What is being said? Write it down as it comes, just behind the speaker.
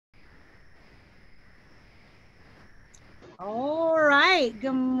All right.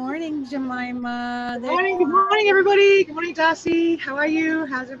 Good morning, Jemima. Good morning, everybody. Good morning, Darcy. How are you?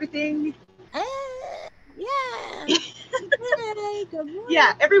 How's everything? Yeah. Hey, good morning.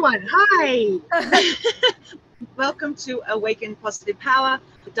 Yeah, everyone. Hi. Welcome to Awaken Positive Power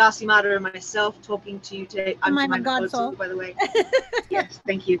with Darcy Martyr and myself talking to you today. I'm Jemima Godsall, Godsall, by the way. Yes,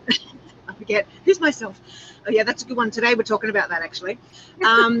 thank you. I forget. Who's myself? Oh, yeah, that's a good one. Today we're talking about that, actually.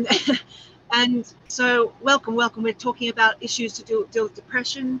 And so, welcome. We're talking about issues to deal with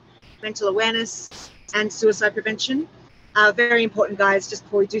depression, mental awareness, and suicide prevention. Very important, guys. Just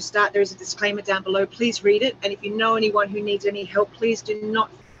before we do start, there is a disclaimer down below. Please read it. And if you know anyone who needs any help, please do not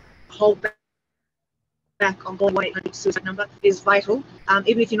hold back on board. 1-800 suicide number is vital.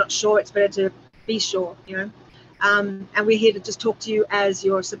 Even if you're not sure, it's better to be sure, And we're here to just talk to you as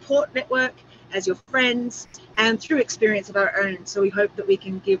your support network, as your friends, and through experience of our own. So we hope that we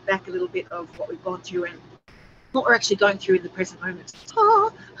can give back a little bit of what we've gone through and what we're actually going through in the present moment.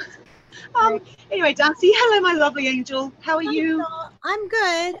 Anyway, Darcy, hello, my lovely angel. How are you? I'm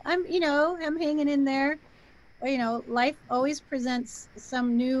good. I'm hanging in there. Life always presents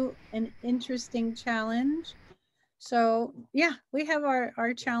some new and interesting challenge. So yeah, we have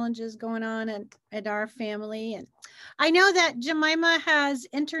our challenges going on at our family. And I know that Jemima has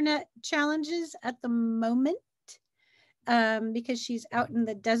internet challenges at the moment because she's out in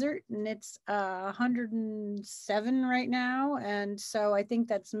the desert and it's 107 right now. And so I think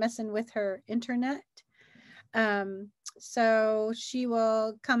that's messing with her internet. So she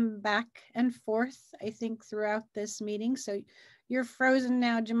will come back and forth, I think, throughout this meeting. So you're frozen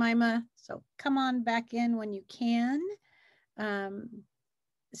now, Jemima. So come on back in when you can.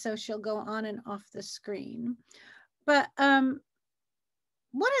 So she'll go on and off the screen. But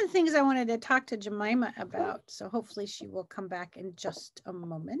one of the things I wanted to talk to Jemima about, so hopefully she will come back in just a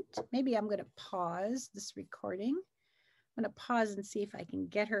moment. Maybe I'm going to pause this recording. I'm going to pause and see if I can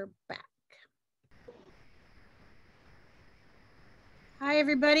get her back. Hi,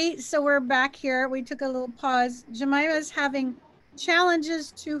 everybody. So we're back here. We took a little pause. Jemima's having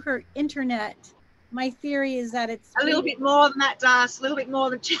challenges to her internet. My theory is that it's a little bit more than that, Darcy. A little bit more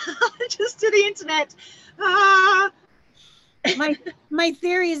than challenges to the internet. My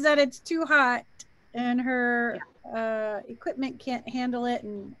theory is that it's too hot and her equipment can't handle it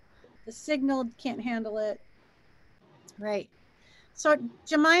and the signal can't handle it. Right. So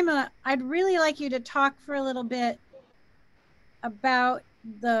Jemima, I'd really like you to talk for a little bit about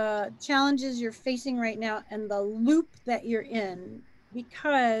the challenges you're facing right now and the loop that you're in,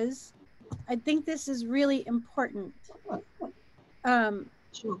 because I think this is really important.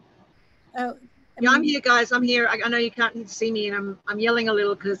 Sure. I'm here, guys. I'm here. I know you can't see me, and I'm yelling a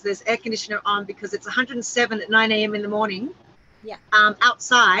little because there's air conditioner on because it's 107 at 9 a.m. in the morning. Yeah.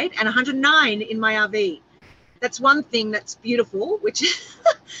 Outside, and 109 in my RV. That's one thing that's beautiful, which,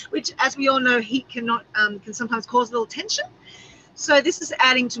 as we all know, heat can sometimes cause a little tension. So this is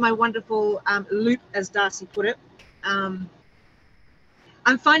adding to my wonderful loop, as Darcy put it. I'm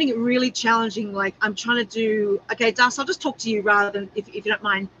finding it really challenging. Like I'm trying to do. Okay, Darcy, I'll just talk to you rather than if you don't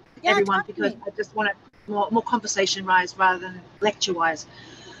mind, everyone, because I just want it more conversation-wise rather than lecture-wise.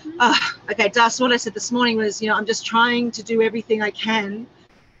 Okay, Darcy, what I said this morning was, I'm just trying to do everything I can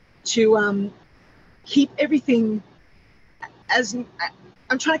to keep everything as.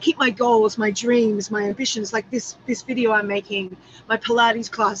 I'm trying to keep my goals, my dreams, my ambitions, like this video I'm making, my Pilates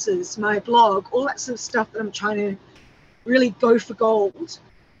classes, my blog, all that sort of stuff that I'm trying to really go for gold.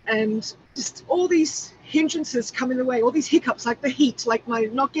 And just all these hindrances come in the way, all these hiccups, like the heat, like my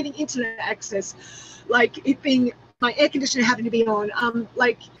not getting internet access, like it being my air conditioner having to be on,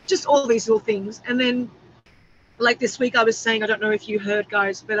 like just all these little things. And then like this week I was saying, I don't know if you heard,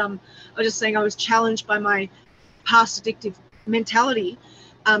 guys, but I was just saying I was challenged by my past addictive mentality,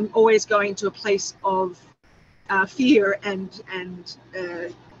 always going to a place of fear and I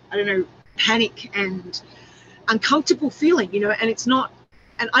don't know, panic and uncomfortable feeling, and it's not,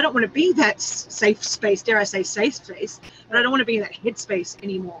 and I don't want to be that safe space, dare I say safe space, but I don't want to be in that headspace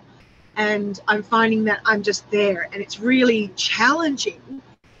anymore. And I'm finding that I'm just there, and it's really challenging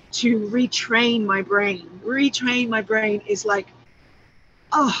to retrain my brain. Retrain my brain is like,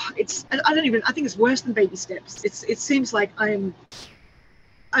 I think it's worse than baby steps. It seems like I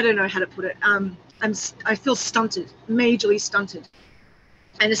don't know how to put it. I feel stunted, majorly stunted.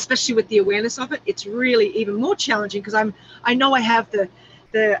 And especially with the awareness of it, it's really even more challenging because I know I have the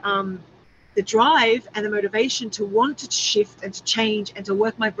drive and the motivation to want to shift and to change and to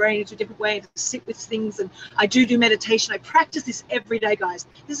work my brain into a different way, to sit with things. And I do meditation. I practice this every day, guys.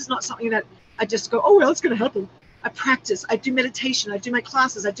 This is not something that I just go, oh, well, it's going to happen. I practice, I do meditation, I do my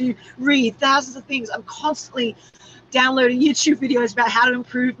classes, I do read thousands of things. I'm constantly downloading YouTube videos about how to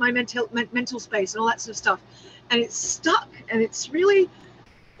improve my mental space and all that sort of stuff. And it's stuck, and it's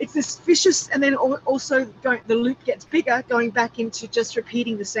this vicious, and then also the loop gets bigger, going back into just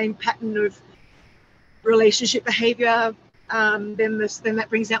repeating the same pattern of relationship behavior. Then that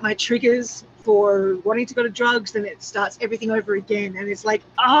brings out my triggers for wanting to go to drugs. Then it starts everything over again, and it's like,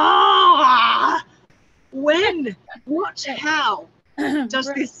 when, what, how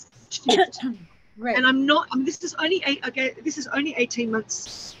does this shift? Right. And this is only 18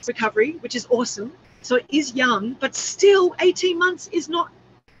 months recovery, which is awesome. So it is young, but still 18 months is not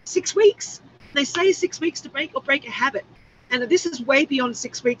 6 weeks. They say 6 weeks to break a habit. And this is way beyond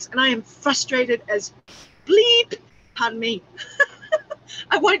 6 weeks. And I am frustrated as bleep. Pardon me.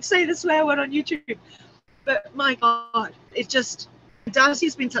 I won't say the swear word on YouTube. But my God, it just, Darcy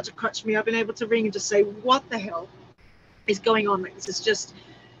has been such a crutch for me. I've been able to ring and just say, what the hell is going on? Like, this is just,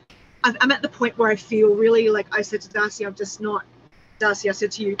 I'm at the point where I feel really like, I said to Darcy, I'm just not, Darcy, I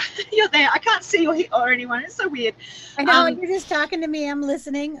said to you, you're there. I can't see or anyone. It's so weird. I know, you're just talking to me. I'm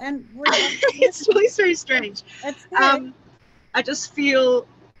listening. And it's really very strange. That's good. I just feel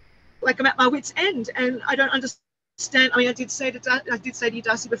like I'm at my wit's end, and I don't understand. I mean, I did say to you,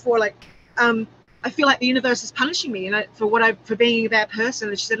 Darcy, before, like, I feel like the universe is punishing me for being a bad person.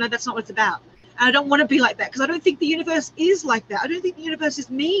 And she said, no, that's not what it's about. And I don't want to be like that, because I don't think the universe is like that. I don't think the universe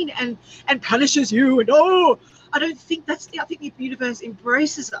is mean and punishes you. And I don't think I think the universe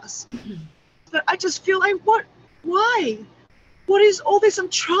embraces us. But I just feel like, why? What is all this? I'm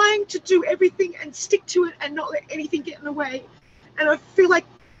trying to do everything and stick to it and not let anything get in the way. And I feel like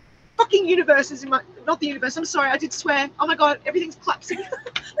fucking universe is not the universe. I'm sorry, I did swear. Oh my God, everything's collapsing. And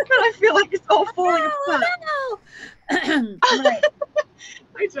I feel like it's all falling apart. No. Right.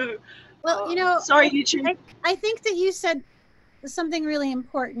 I do. Well, sorry, YouTube. I think that you said something really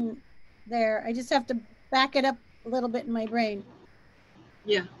important there. I just have to back it up a little bit in my brain.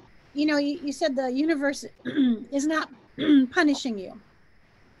 Yeah. You said the universe is not punishing you.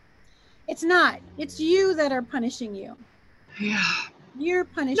 It's not. It's you that are punishing you. Yeah. You're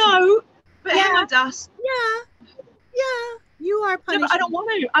punishing. No, but hang on, Dust. Yeah. You are punishing. No, but I don't want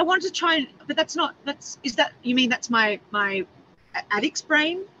to. I want to try and, but that's not. You mean that's my addict's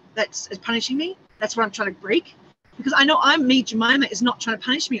brain that's punishing me? That's what I'm trying to break. Because I know Jemima is not trying to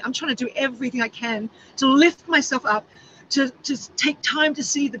punish me. I'm trying to do everything I can to lift myself up, to take time to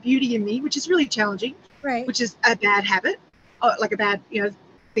see the beauty in me, which is really challenging. Right. Which is a bad habit, like a bad,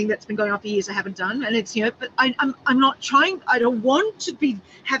 thing that's been going on for years I haven't done. And it's, but I'm not trying. I don't want to be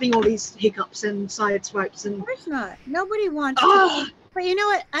having all these hiccups and side swipes. And of course not. Nobody wants to. But you know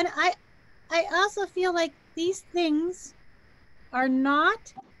what? And I also feel like these things are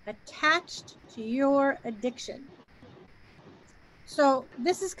not attached to your addiction. So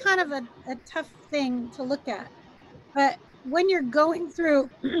this is kind of a tough thing to look at. But when you're going through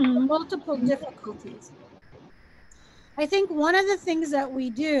multiple difficulties, I think one of the things that we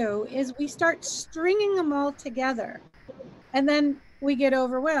do is we start stringing them all together, and then we get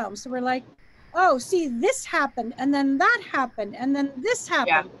overwhelmed. So we're like, oh, see, this happened, and then that happened, and then this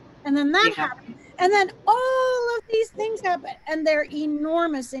happened, and then that happened, and then all of these things happen, and they're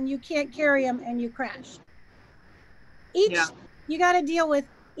enormous, and you can't carry them, and you crash. You got to deal with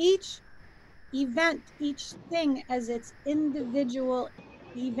each event, each thing as its individual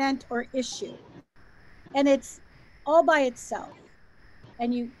event or issue, and it's all by itself,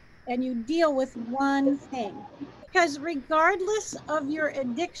 and you deal with one thing, because regardless of your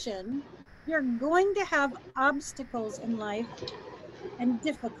addiction, you're going to have obstacles in life and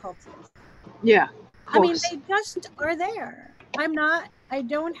difficulties. I mean, they just are there. I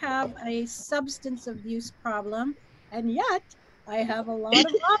don't have a substance abuse problem, and yet I have a lot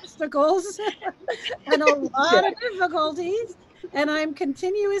of obstacles and a lot of difficulties, and I'm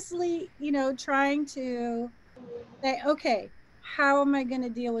continuously, trying to say, okay, how am I going to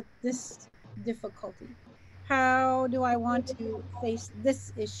deal with this difficulty? How do I want to face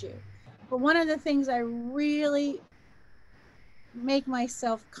this issue? But one of the things I really make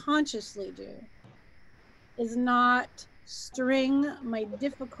myself consciously do is not string my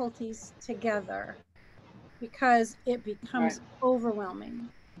difficulties together, because it becomes overwhelming.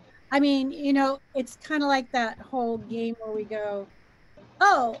 I mean, it's kind of like that whole game where we go,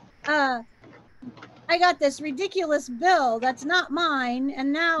 oh, I I got this ridiculous bill that's not mine,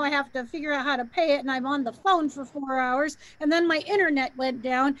 and now I have to figure out how to pay it, and I'm on the phone for 4 hours, and then my internet went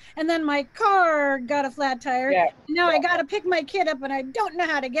down, and then my car got a flat tire, Yeah. and now I got to pick my kid up, and I don't know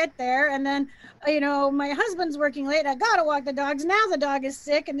how to get there, and then, my husband's working late, I got to walk the dogs, now the dog is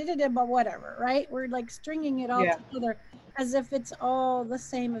sick, and but whatever, right? We're like stringing it all together as if it's all the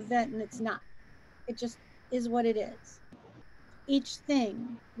same event, and it's not. It just is what it is. Each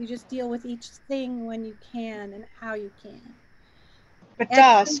thing, you just deal with each thing when you can and how you can. But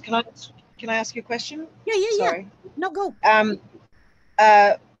Darcy, can I ask you a question? Yeah. Sorry. No, go.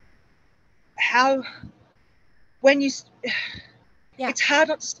 How, when you, it's hard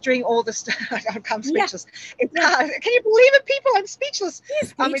not to string all the stuff. I'm speechless. It's hard. Can you believe it, people? I'm speechless.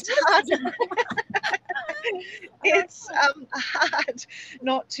 It's hard. It's hard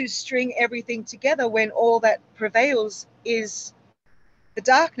not to string everything together when all that prevails is the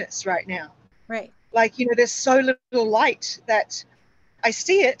darkness right now. Right. Like, there's so little light that I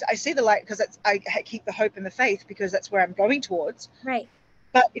see it. I see the light because I keep the hope and the faith because that's where I'm going towards. Right.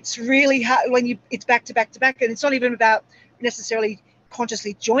 But it's really hard when it's back to back to back. And it's not even about necessarily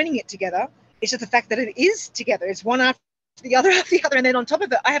consciously joining it together. It's just the fact that it is together. It's one after the other. And then on top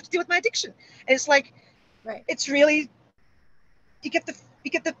of it, I have to deal with my addiction. And it's like, right. It's really, you get the I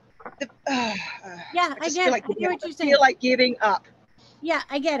get it. I get what you're saying. I feel like giving up. Yeah,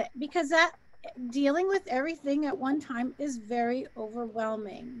 I get it. Because that dealing with everything at one time is very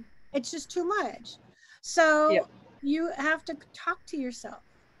overwhelming. It's just too much. So you have to talk to yourself.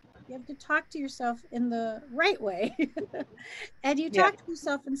 You have to talk to yourself in the right way. And you talk to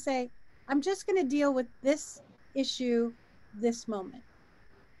yourself and say, I'm just going to deal with this issue this moment.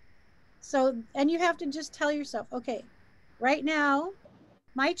 So, and you have to just tell yourself, okay, right now,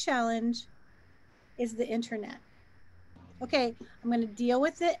 my challenge is the internet. Okay, I'm going to deal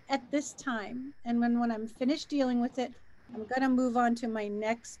with it at this time. And when I'm finished dealing with it, I'm going to move on to my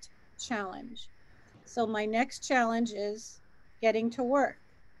next challenge. So my next challenge is getting to work.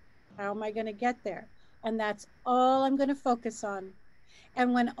 How am I going to get there? And that's all I'm going to focus on.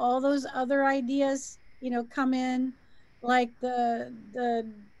 And when all those other ideas, come in, like the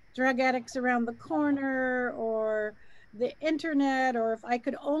drug addicts around the corner or the internet, or if I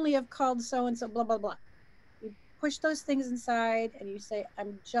could only have called so and so, blah, blah, blah. You push those things inside and you say,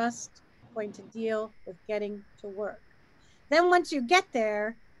 I'm just going to deal with getting to work. Then once you get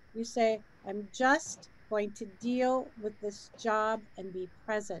there, you say, I'm just going to deal with this job and be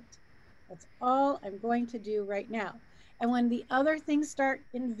present. That's all I'm going to do right now. And when the other things start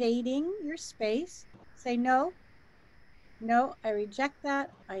invading your space, say, no, I reject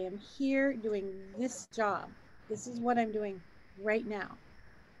that. I am here doing this job. This is what I'm doing right now.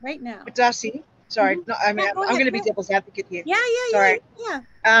 Right now. But Darcy, sorry, I'm going to be devil's advocate here. Yeah. Sorry. Yeah.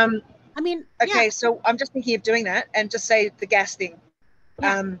 Okay, so I'm just thinking of doing that and just say the gas thing.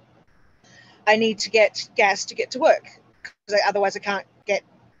 Yeah. I need to get gas to get to work because otherwise I can't get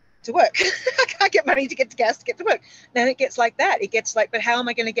to work. I can't get money to get to gas to get to work. Then it gets like that. It gets like, but how am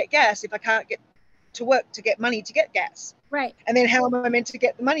I going to get gas if I can't get to work to get money to get gas? Right. And then how am I meant to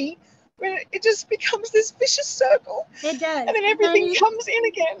get the money? When it just becomes this vicious circle. It does. And then everything comes in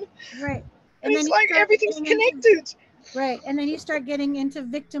again. Right. And it's like everything's connected. Right. And then you start getting into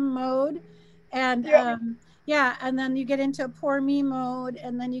victim mode. And and then you get into poor me mode.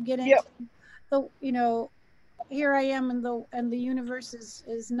 And then you get into the, here I am and the universe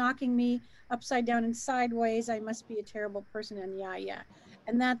is knocking me upside down and sideways. I must be a terrible person. And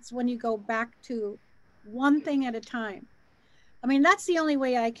and that's when you go back to one thing at a time. I mean, that's the only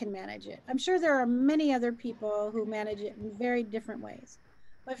way I can manage it. I'm sure there are many other people who manage it in very different ways.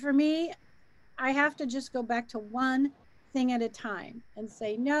 But for me, I have to just go back to one thing at a time and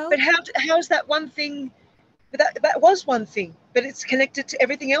say no. But how's that one thing? But that was one thing, but it's connected to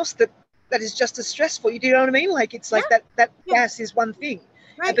everything else that is just as stressful. You do know what I mean? Like it's like that gas is one thing,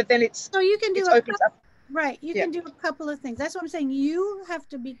 right? But then it's so you can do opens up. Right. You can do a couple of things. That's what I'm saying. You have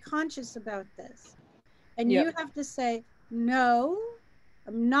to be conscious about this, and you have to say no.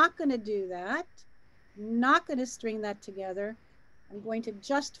 I'm not going to do that. I'm not going to string that together. I'm going to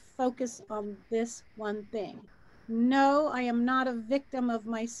just focus on this one thing. No, I am not a victim of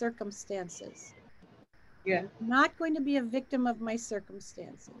my circumstances. Yeah. I'm not going to be a victim of my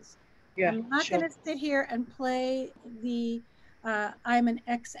circumstances. Yeah. I'm not going to sit here and play the I'm an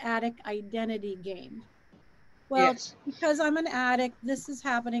ex-addict identity game. Well, because I'm an addict, this is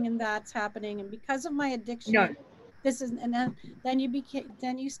happening and that's happening, and because of my addiction, this is, and then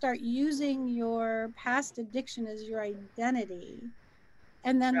you start using your past addiction as your identity,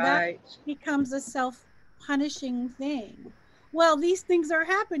 and then that becomes a self-punishing thing. well, these things are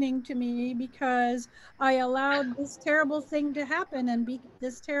happening to me because I allowed this terrible thing to happen and be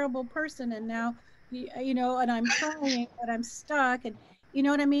this terrible person. And now, and I'm trying, but I'm stuck. And you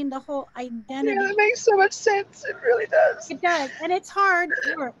know what I mean? The whole Yeah, identity. that makes so much sense. It really does. It does. And it's hard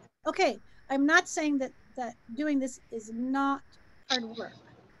work. Okay. I'm not saying that doing this is not hard work.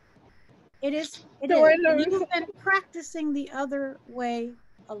 It is. It No, is. I And know. you've been practicing the other way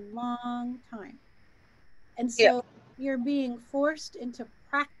a long time. And Yeah. so you're being forced into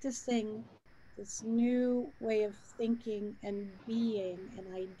practicing this new way of thinking and being and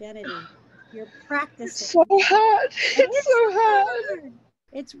identity. You're It's so practicing. hard. And It's it's so hard. hard.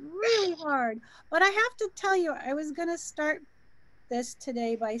 It's really hard. But I have to tell you, I was going to start this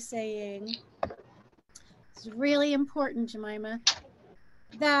today by saying it's really important, Jemima,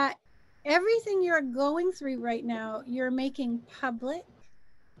 that everything you're going through right now, you're making public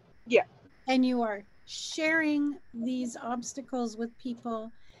Yeah. and you are sharing these obstacles with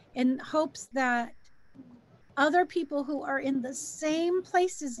people in hopes that other people who are in the same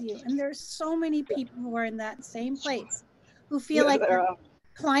place as you, and there's so many people who are in that same place, who feel Yeah, like there they're are.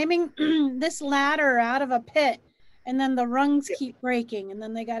 climbing this ladder out of a pit, and then the rungs Yeah. keep breaking, and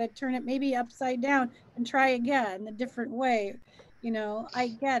then they got to turn it maybe upside down and try again a different way. I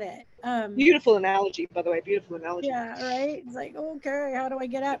get it. Beautiful analogy, by the way. Beautiful analogy. Yeah, right. It's like, okay, how do I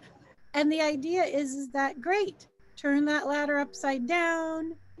get Yeah. out? And the idea is that great, turn that ladder upside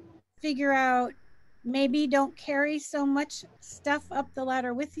down, figure out, maybe don't carry so much stuff up the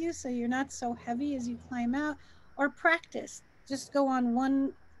ladder with you so you're not so heavy as you climb out, or practice, just go on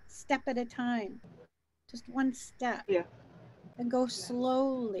one step at a time, just one step, Yeah. and go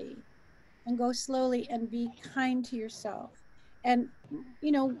slowly, and be kind to yourself. And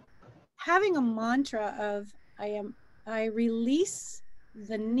you know having a mantra of I release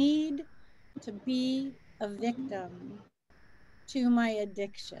the need to be a victim to my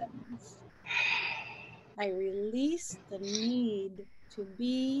addictions. I release the need to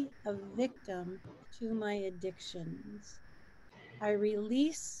be a victim to my addictions. I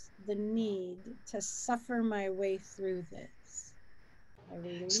release the need to suffer my way through this. I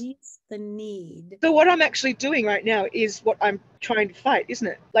release the need. So what I'm actually doing right now is what I'm trying to fight, isn't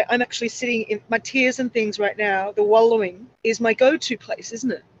it? Like I'm actually sitting in my tears and things right now. The wallowing is my go-to place,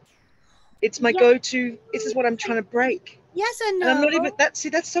 isn't it? It's my Yes, go-to. This is what I'm trying to break. yes and And I'm no. not even that. See,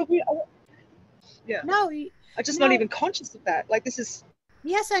 that's so weird. Yeah, No, I'm just not no, even conscious of that. Like this is.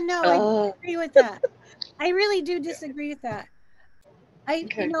 yes and no. I Oh, disagree with that. I really do disagree with that.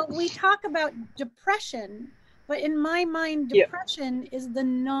 okay. We talk about depression, but in my mind, Yeah, depression is the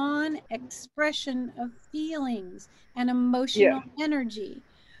non expression of feelings and yeah, emotional energy.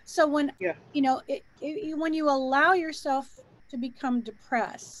 So yeah. when you allow yourself to become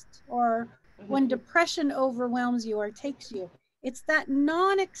depressed, or when Mhm. depression overwhelms you or takes you, it's that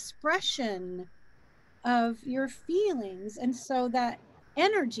non expression of your feelings. And so that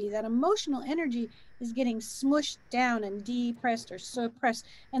energy, that emotional energy, is getting smushed down and depressed or suppressed.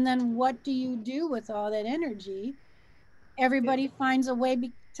 And then what do you do with all that energy? Yeah, Everybody finds a way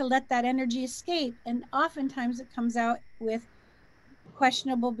to let that energy escape. And oftentimes it comes out with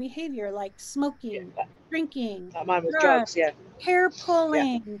questionable behavior like smoking, yeah. drinking, Mine was drugs. drugs, Yeah, hair yeah.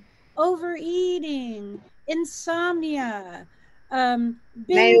 pulling, overeating, insomnia,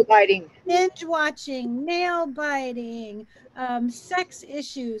 binge Nail biting. binge watching, nail biting, sex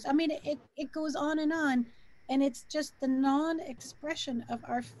issues. I mean, it goes on and on. And it's just the non expression of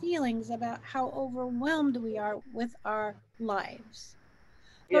our feelings about how overwhelmed we are with our lives.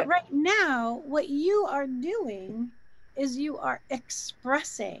 Yeah, But right now, what you are doing is you are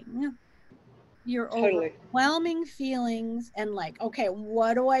expressing your totally. overwhelming feelings and, like, okay,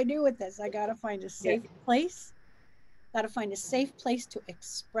 what do I do with this? I got to find a Yeah. safe place. Got to find a safe place to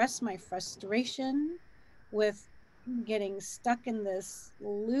express my frustration with getting stuck in this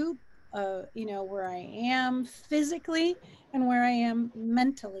loop, where I am physically and where I am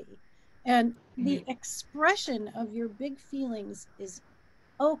mentally. And the Mhm. expression of your big feelings is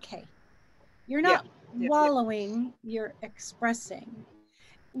okay. You're Yeah, not yeah, yeah. wallowing, you're expressing.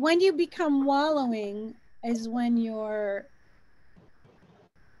 When you become wallowing is when you're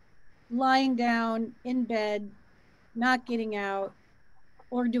lying down in bed, not getting out,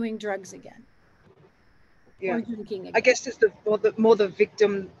 or doing drugs again, Yeah. or drinking I again. guess it's more the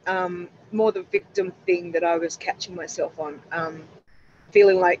victim thing that I was catching myself on,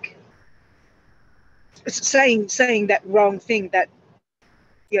 feeling like saying that wrong thing that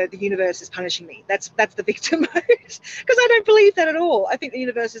the universe is punishing me. That's the victim mode because I don't believe that at all. I think the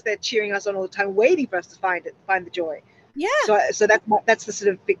universe is there cheering us on all the time, waiting for us to find the joy. Yeah. So that's the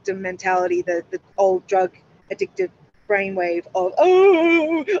sort of victim mentality, the old drug addictive brainwave of,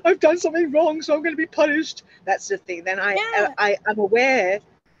 oh, I've done something wrong, so I'm going to be punished. That's the thing. Then I'm aware.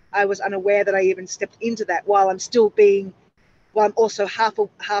 I was unaware that I even stepped into that while I'm also half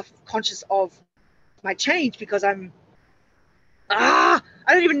conscious of my change, because I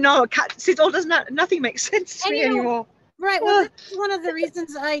don't even know. Nothing makes sense to me anymore. Right. Well, this is one of the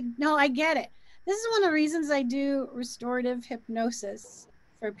reasons I get it. This is one of the reasons I do restorative hypnosis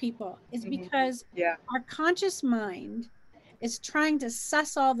for people, is because our conscious mind is trying to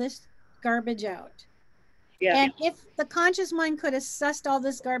suss all this garbage out. Yeah. And if the conscious mind could have sussed all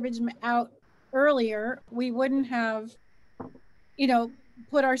this garbage out earlier, we wouldn't have,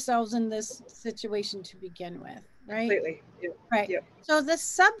 put ourselves in this situation to begin with, right? Completely. Yeah. Right. Yeah. So the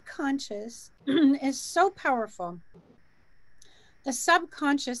subconscious is so powerful. The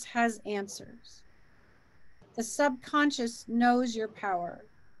subconscious has answers. The subconscious knows your power.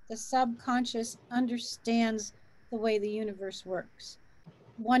 The subconscious understands the way the universe works.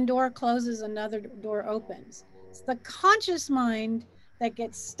 One door closes, another door opens. It's the conscious mind that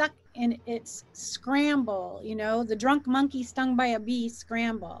gets stuck in its scramble, the drunk monkey stung by a bee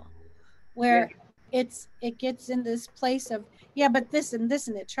scramble, where it gets in this place of, but this and this,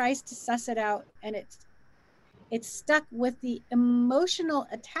 and it tries to suss it out, and it's stuck with the emotional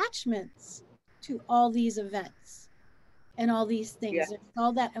attachments to all these events and all these things. Yeah. It's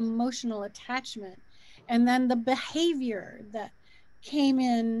all that emotional attachment. And then the behavior that came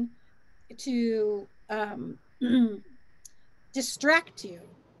in to distract you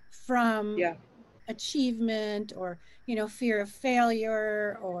from achievement, or, fear of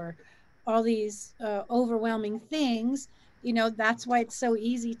failure, or all these overwhelming things. That's why it's so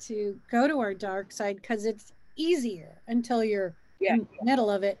easy to go to our dark side, because it's easier until you're in the middle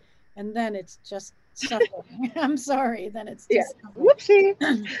of it, and then it's just suffering. I'm sorry, then it's just whoopsie.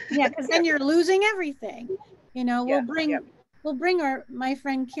 Because then you're losing everything. We'll bring my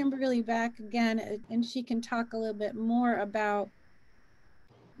friend Kimberly back again, and she can talk a little bit more about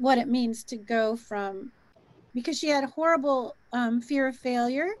what it means to go from, because she had horrible fear of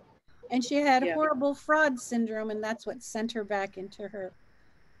failure, and she had horrible fraud syndrome, and that's what sent her back into her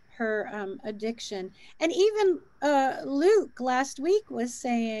addiction. And even Luke last week was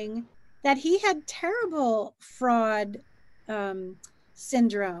saying that he had terrible fraud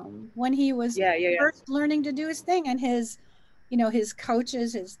syndrome when he was first learning to do his thing, and his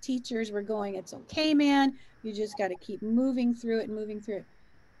coaches, his teachers were going, it's okay, man, you just got to keep moving through it.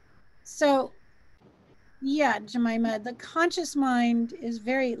 So Jemima, the conscious mind is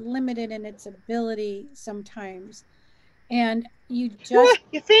very limited in its ability sometimes, and you just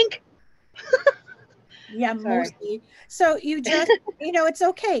you think mostly. So you just it's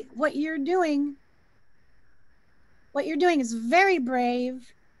okay. What you're doing is very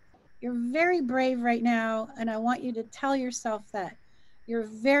brave. You're very brave right now, and I want you to tell yourself that you're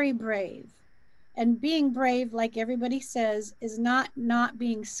very brave. And being brave, like everybody says, is not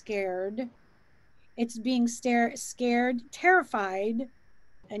being scared. It's being scared, terrified,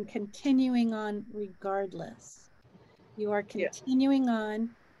 and continuing on regardless. You are continuing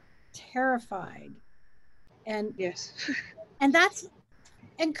on terrified. And and that's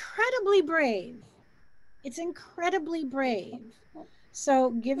incredibly brave. It's incredibly brave.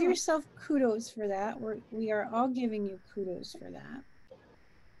 So give yourself kudos for that. We are all giving you kudos for that.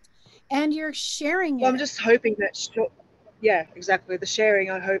 And you're sharing it. Well, I'm just hoping that, exactly. The sharing,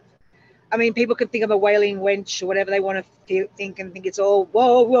 I hope. I mean, people can think I'm a wailing wench or whatever they want to think, and think it's all,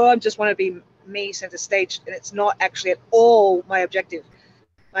 whoa, I just want to be me center stage. And it's not actually at all my objective.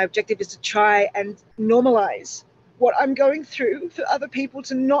 My objective is to try and normalize what I'm going through for other people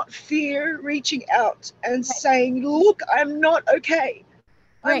to not fear reaching out and saying, look, I'm not okay.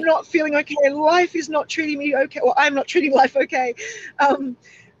 I'm not feeling okay. Life is not treating me okay. Or I'm not treating life okay.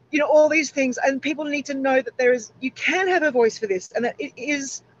 All these things. And people need to know that you can have a voice for this, and that it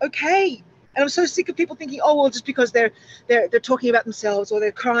is okay. And I'm so sick of people thinking, oh, well, just because they're talking about themselves or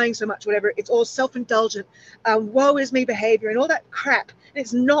they're crying so much, whatever, it's all self-indulgent, woe is me behavior and all that crap. And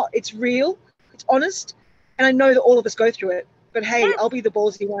it's not. It's real. It's honest. And I know that all of us go through it. But hey, I'll be the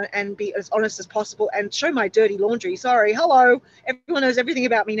ballsy one and be as honest as possible and show my dirty laundry. Sorry. Hello. Everyone knows everything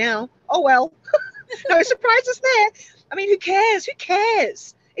about me now. Oh, well. No surprises there. I mean, who cares? Who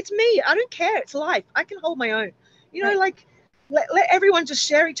cares? It's me. I don't care. It's life. I can hold my own. Let everyone just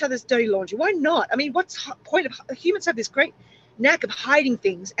share each other's dirty laundry. Why not? I mean, what's the point of humans have this great knack of hiding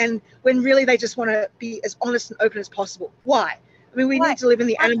things, and when really they just want to be as honest and open as possible. Why? I mean, we need to live in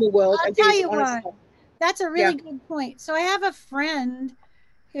the animal world and be as honest as possible. That's a really good point. So I have a friend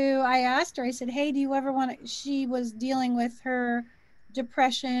who I asked her, I said, hey, do you ever want to, she was dealing with her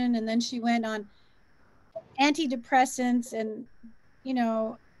depression, and then she went on, antidepressants, and you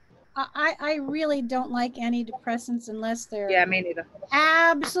know, I really don't like antidepressants unless they're Yeah, me neither.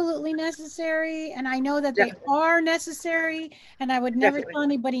 absolutely necessary. And I know that they Definitely. are necessary. And I would never Definitely. tell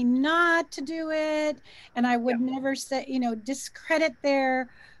anybody not to do it. And I Yeah. would never say, discredit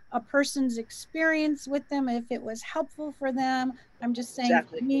a person's experience with them if it was helpful for them. I'm just saying,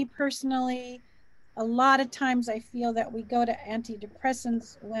 for Exactly. me personally, a lot of times I feel that we go to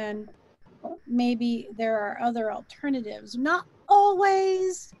antidepressants when maybe there are other alternatives. Not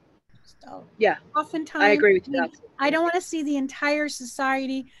always, just Yeah, I oftentimes. agree with I you. mean, I Yeah. don't want to see the entire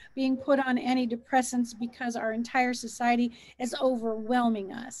society being put on antidepressants because our entire society is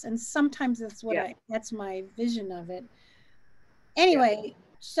overwhelming us. And sometimes Yeah. that's my vision of it. Yeah. Anyway,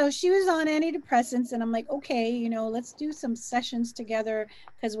 so she was on antidepressants, and I'm like, okay, let's do some sessions together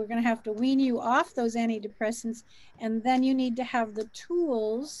because we're going to have to wean you off those antidepressants. And then you need to have the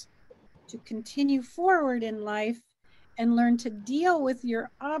tools to continue forward in life and learn to deal with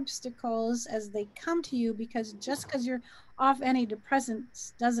your obstacles as they come to you, because just because you're off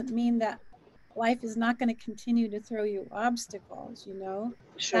antidepressants doesn't mean that life is not going to continue to throw you obstacles.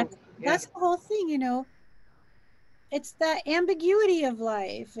 Sure. Yeah. That's the whole thing. It's that ambiguity of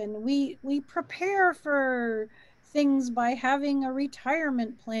life, and we prepare for things by having a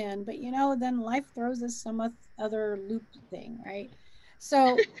retirement plan, but then life throws us some other loop thing, right?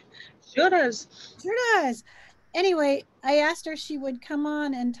 So Sure does. sure does. Anyway, I asked her if she would come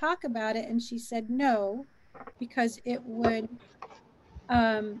on and talk about it, and she said no, because it would,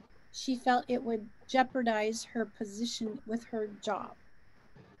 she felt it would jeopardize her position with her job.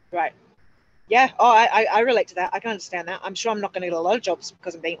 Right. Yeah. Oh, I relate to that. I can understand that. I'm sure I'm not going to get a lot of jobs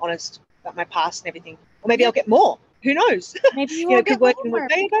because I'm being honest about my past and everything. Or maybe Yeah, I'll get more. Who knows? maybe you You know, will it could get work in my more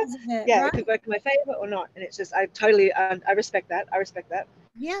favor. because of it, Yeah, it could right? work in my favor or not. And it's just, I totally, I respect that. I respect that.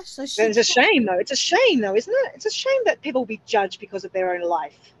 Yeah, so And she it's a told, shame, though. It's a shame, though, isn't it? It's a shame that people will be judged because of their own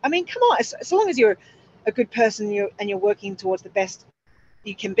life. I mean, come on. As long as you're a good person, you're working towards the best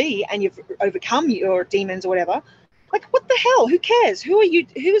you can be, and you've overcome your demons or whatever. Like, what the hell? Who cares? Who are you?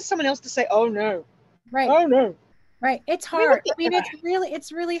 Who is someone else to say, oh no, right, oh no? right. It's I mean, what hard. I the? mean,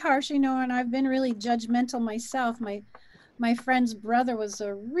 it's really harsh, and I've been really judgmental myself. My friend's brother was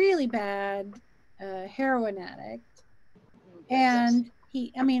a really bad heroin addict. Goodness. And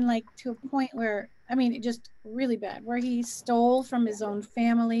I mean, like, to a point where, I mean, it just really bad, where he stole from Yeah, his own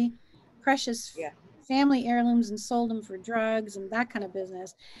family, precious yeah, family heirlooms, and sold them for drugs and that kind of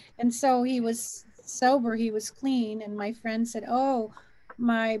business. And so he was sober, he was clean. And my friend said, oh,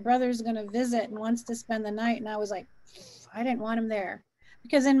 my brother's going to visit and wants to spend the night. And I was like, I didn't want him there.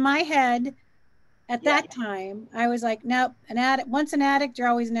 Because in my head, at yeah, that time, I was like, nope, an addict, once an addict, you're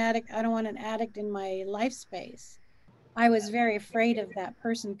always an addict. I don't want an addict in my life space. I was very afraid of that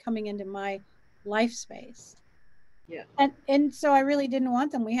person coming into my life space. yeah, And so I really didn't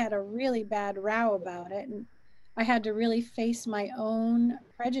want them. We had a really bad row about it, and I had to really face my own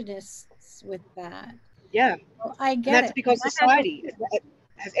prejudice with that. yeah. So I And get that's it. because I had to society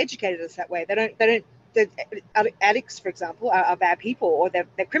has educated us that way. They don't. The addicts, for example, are bad people, or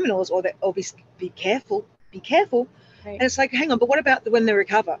they're criminals, or be careful, be careful. right, And it's like, hang on, but what about when they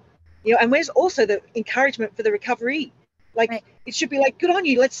recover? You know, and where's also the encouragement for the recovery? Like, right, it should be like, good on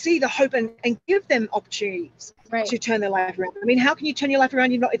you. Let's see the hope and give them opportunities right, to turn their life around. I mean, how can you turn your life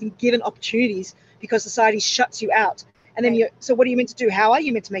around? You're not even given opportunities because society shuts you out. And then right. so what are you meant to do? How are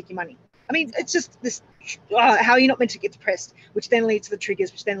you meant to make your money? I mean, it's Exactly. just this. How are you not meant to get depressed, which then leads to the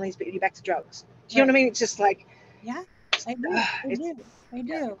triggers, which then leads you back to drugs? Do you know Right. what I mean? It's just like, Yeah, I do. I it's, do. I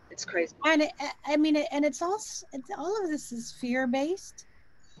yeah, do. it's crazy. And I mean, and it's all of this is fear based.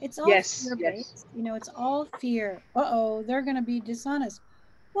 It's all Yes, fear yes, based. It's all fear. Uh-oh, they're going to be dishonest.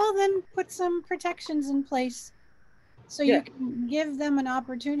 Well, then put some protections in place so yeah, you can give them an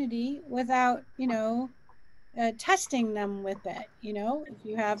opportunity without, testing them with it. If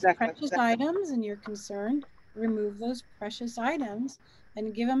you have exactly, precious exactly. items and you're concerned, remove those precious items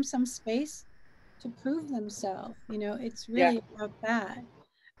and give them some space to prove themselves. It's Yeah, really about that.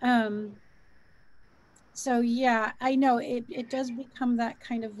 Um, so yeah, I know it does become that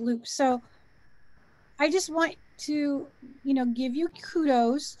kind of loop. So I just want to, give you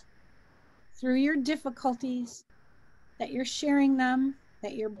kudos through your difficulties, that you're sharing them,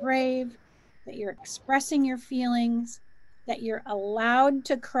 that you're brave, that you're expressing your feelings, that you're allowed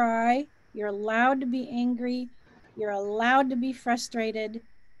to cry, you're allowed to be angry, you're allowed to be frustrated,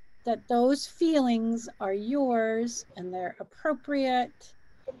 that those feelings are yours and they're appropriate.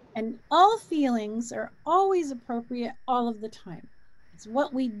 And all feelings are always appropriate all of the time. It's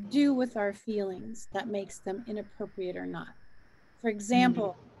what we do with our feelings that makes them inappropriate or not. For mm,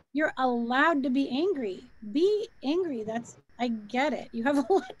 example, You're allowed to be angry. Be angry. I get it. You have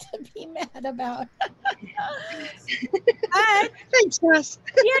a lot to be mad about. But Thanks, Russ.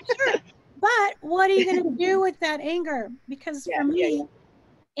 yeah, sure. But what are you going to do with that anger? Because for me,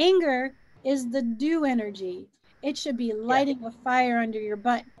 anger is the do energy. It should be lighting a fire under your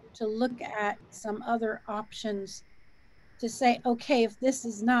butt to look at some other options, to say, okay, if this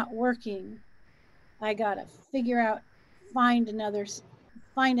is not working, I got to figure out, find another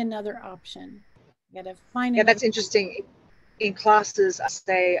option. I got to find Yeah, another. that's interesting. In classes, I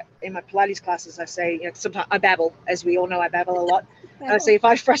say, in my Pilates classes, I say, sometimes I babble, as we all know, I babble a lot. And I say, if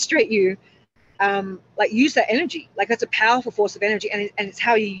I frustrate you, like use that energy. Like that's a powerful force of energy, and it's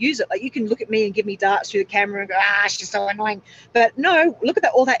how you use it. Like you can look at me and give me darts through the camera and go, she's so annoying. But no, look at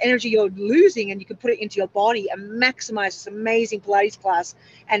that, all that energy you're losing, and you can put it into your body and maximize this amazing Pilates class,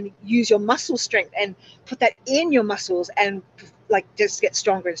 and use your muscle strength and put that in your muscles, and like just get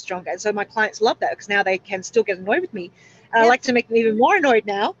stronger and stronger. And so my clients love that, because now they can still get annoyed with me. And I like to make them even more annoyed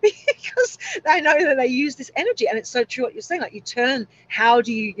now, because I know that they use this energy. And it's so true what you're saying. Like you turn, how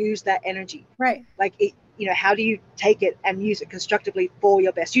do you use that energy? Right. Like it, how do you take it and use it constructively for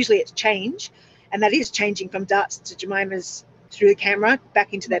your best? Usually it's change, and that is changing from darts to Jemima's through the camera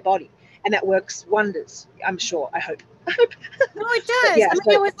back into their body. And that works wonders, I'm sure. I hope. No, it does. Yeah, I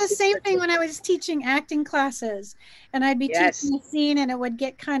mean, it was the same thing when I was teaching acting classes, and I'd be teaching a scene and it would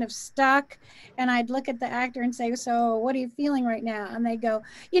get kind of stuck, and I'd look at the actor and say, so what are you feeling right now? And they go,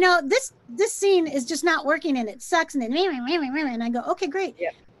 this scene is just not working and it sucks, and then and I go, okay, great.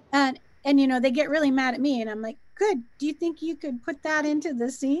 Yeah. And they get really mad at me, and I'm like, good. Do you think you could put that into the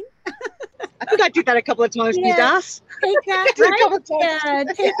scene? I think I did that a couple of times, yeah, Das. Take that, right?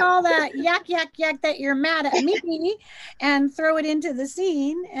 Take all that yak that you're mad at me and throw it into the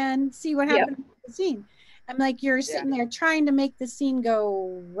scene and see what happens in the scene. I'm like, you're sitting there trying to make the scene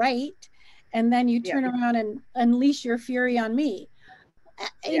go right, and then you turn around and unleash your fury on me.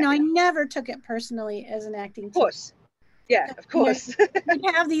 I never took it personally as an acting teacher. Of course. Yeah, of course.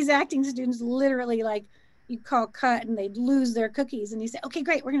 You'd have these acting students literally, like, you call cut and they'd lose their cookies, and you say, okay,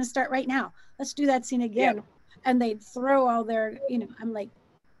 great, we're going to start right now. Let's do that scene again. And they'd throw all their, I'm like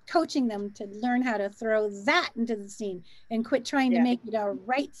coaching them to learn how to throw that into the scene and quit trying to make it a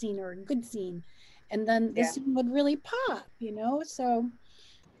right scene or a good scene. And then the scene would really pop, So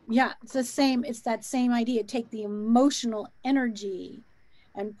yeah, it's the same. It's that same idea. Take the emotional energy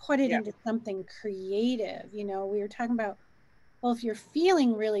and put it into something creative. We were talking about, well, if you're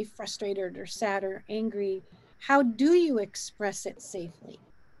feeling really frustrated or sad or angry, how do you express it safely?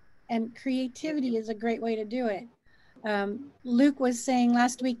 And creativity is a great way to do it. Luke was saying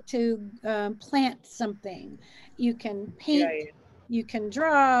last week to plant something. You can paint, you can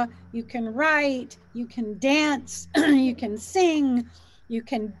draw, you can write, you can dance, you can sing, you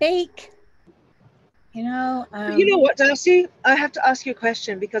can bake. You know what, Darcy? I have to ask you a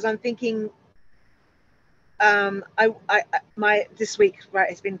question, because I'm thinking, this week,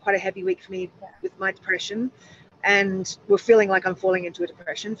 right, it's been quite a heavy week for me with my depression, and we're feeling like I'm falling into a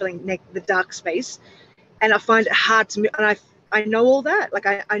depression, feeling the dark space, and I find it hard to, and I know all that, like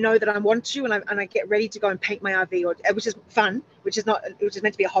I know that I want to, and I get ready to go and paint my RV, which is fun, which is meant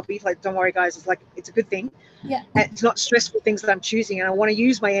to be a hobby. Like, don't worry, guys, it's a good thing. Yeah, and it's not stressful things that I'm choosing, and I want to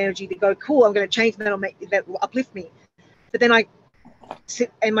use my energy to go, cool, I'm going to change, and that will uplift me. But then I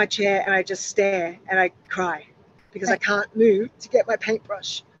sit in my chair and I just stare and I cry, because I can't move to get my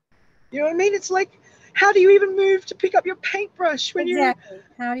paintbrush. You know what I mean? It's like, how do you even move to pick up your paintbrush when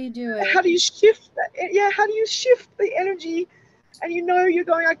how do you do it? How do you shift that? Yeah, how do you shift the energy? And you're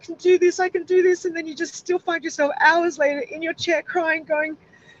going, I can do this, and then you just still find yourself hours later in your chair crying, going,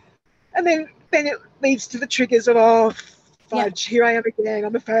 and then it leads to the triggers of, oh, fudge, here I am again,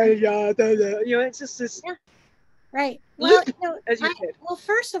 I'm a failure. It's just this. Yeah. Right. Well, as you said. Well,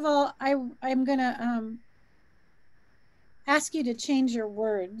 first of all, I'm gonna ask you to change your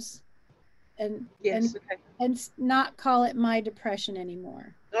words and not call it my depression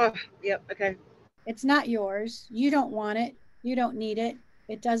anymore. Oh, yeah, okay. It's not yours. You don't want it. You don't need it.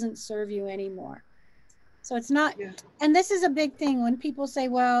 It doesn't serve you anymore. So it's not. Yeah. And this is a big thing when people say,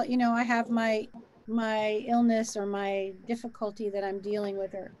 well, I have my illness or my difficulty that I'm dealing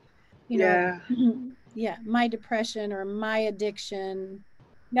with, or my depression or my addiction.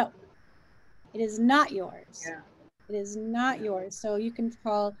 No, it is not yours. Yeah. It is not yours. So you can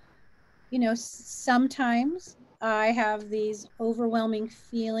call, sometimes I have these overwhelming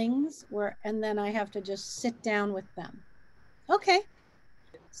feelings and then I have to just sit down with them. Okay.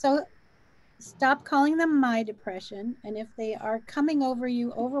 So stop calling them my depression. And if they are coming over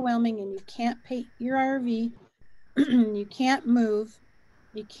you overwhelming and you can't paint your RV, you can't move,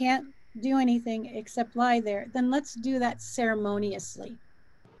 You can't do anything except lie there. Then let's do that ceremoniously.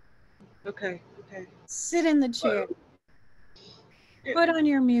 Okay. Okay. Sit in the chair. Yeah. Put on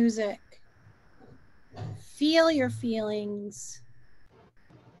your music. Feel your feelings.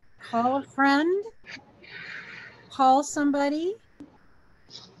 Call a friend. Call somebody.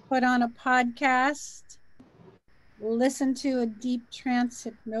 Put on a podcast. Listen to a deep trance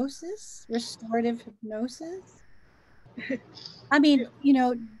hypnosis, restorative hypnosis. I mean,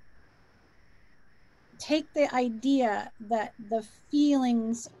 take the idea that the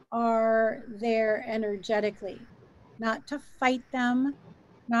feelings are there energetically, not to fight them,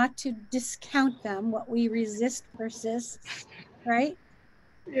 not to discount them. What we resist persists, right?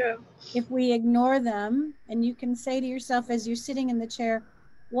 Yeah. If we ignore them, and you can say to yourself as you're sitting in the chair,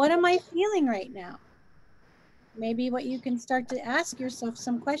 what am I feeling right now? Maybe what you can start to ask yourself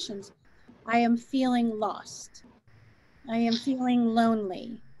some questions. I am feeling lost. I am feeling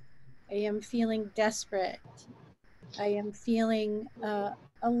lonely. I am feeling desperate. I am feeling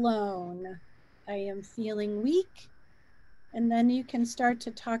alone. I am feeling weak. And then you can start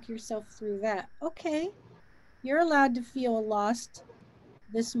to talk yourself through that. Okay, you're allowed to feel lost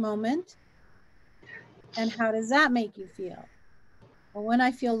this moment. And how does that make you feel? Well, when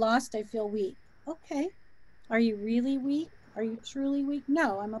I feel lost, I feel weak. Okay. Are you really weak? Are you truly weak?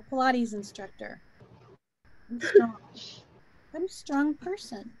 No, I'm a Pilates instructor. I'm strong. I'm a strong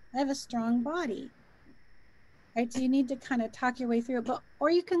person. I have a strong body. Right? So you need to kind of talk your way through it. But or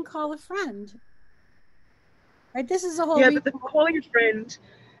you can call a friend. Right? This is a whole Yeah, reason. but the calling a friend,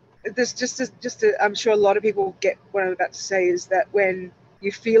 there's I'm sure a lot of people get what I'm about to say is that when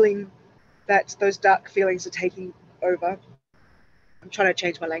you're feeling that those dark feelings are taking over. I'm trying to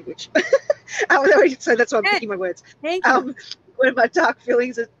change my language. So that's why I'm picking my words. Thank you. When my dark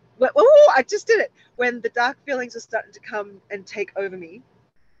feelings are, oh, I just did it. When the dark feelings are starting to come and take over me,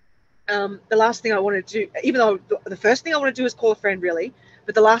 the last thing I want to do, even though the first thing I want to do is call a friend, really,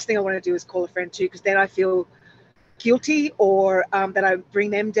 but the last thing I want to do is call a friend too, because then I feel guilty or that I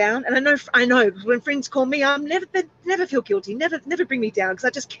bring them down. And I know when friends call me, they never feel guilty, never bring me down, because I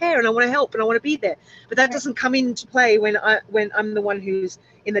just care and I want to help and I want to be there. But that doesn't come into play when I'm the one who's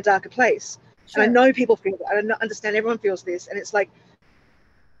in the darker place. Sure. And I know people feel that. I understand everyone feels this, and it's like,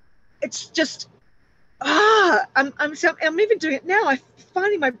 it's just I'm even doing it now. I'm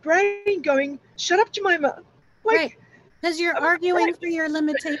finding my brain going, "Shut up, Jemima!" Like, right, because you're arguing for your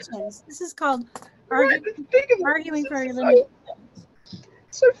limitations. This is called arguing for your limitations.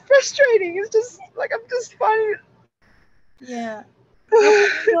 So frustrating. It's just like I'm just finding it. Yeah.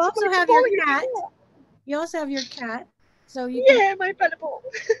 You also have your cat. You also have your cat. So you can, my Butterball.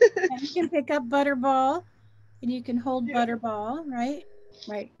 You can pick up Butterball, and you can hold Butterball, right?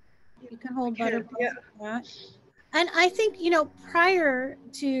 Right. You can hold Butterball. Yeah. And I think, prior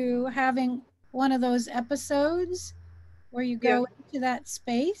to having one of those episodes where you go into that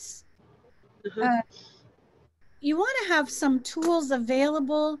space, you want to have some tools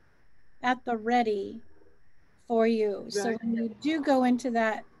available at the ready for you. Right. So when you do go into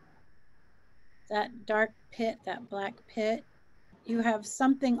that dark pit, that black pit, you have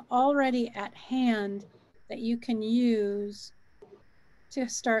something already at hand that you can use to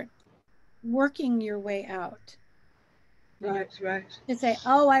start working your way out. Right. To say,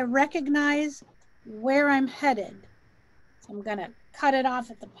 oh, I recognize where I'm headed. So I'm going to cut it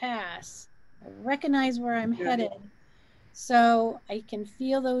off at the pass. I recognize where I'm headed. So I can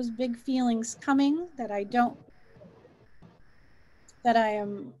feel those big feelings coming that I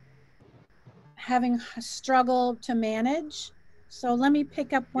am having a struggle to manage. So let me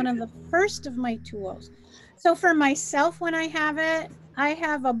pick up one of the first of my tools. So for myself, when I have it, I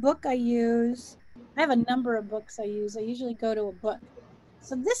have a book I use. I have a number of books I use. I usually go to a book.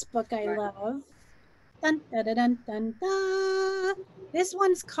 So this book I love. Dun, dun, dun, dun, dun, dun. This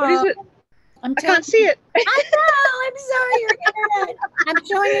one's called. What is it? I can't see it. I know. I'm sorry, your internet. I'm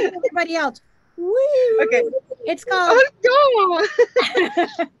showing it to everybody else. Woo! Okay. It's called. Oh,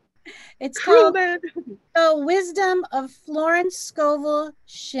 it's called The Wisdom of Florence Scovel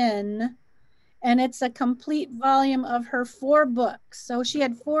Shinn, and it's a complete volume of her 4 books. So she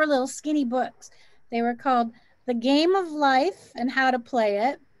had 4 little skinny books. They were called The Game of Life and How to Play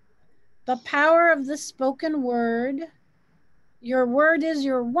It, The Power of the Spoken Word, Your Word is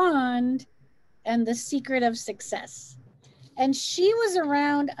Your Wand, and The Secret of Success. And she was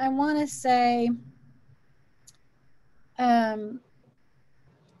around, I want to say,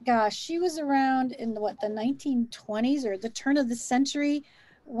 she was around in the 1920s or the turn of the century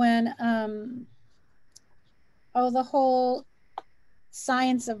when the whole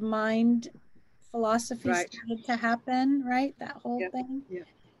science of mind philosophy Right. started to happen, right? That whole Yeah. thing. Yeah.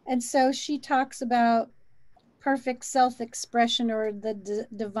 And so she talks about perfect self-expression or the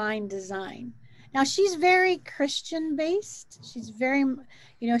divine design. Now she's very Christian based. She's very,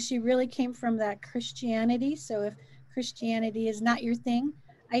 she really came from that Christianity. So if Christianity is not your thing,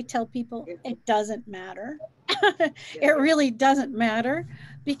 I tell people Yeah. it doesn't matter. Yeah. It really doesn't matter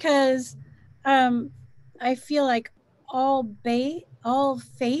because um, I feel like all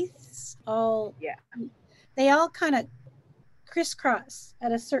faiths, Yeah. they all kind of crisscross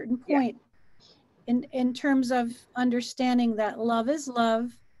at a certain Yeah. point in terms of understanding that love is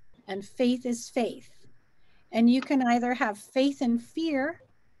love and faith is faith. And you can either have faith in fear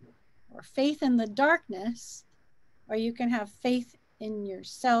or faith in the darkness, or you can have faith in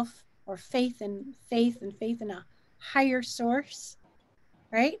yourself or faith and faith in a higher source,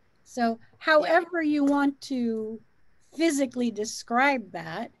 right? So, Yeah. however you want to physically describe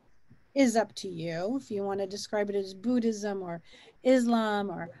that is up to you. If you want to describe it as Buddhism or Islam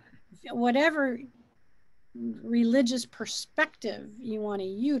or whatever religious perspective you want to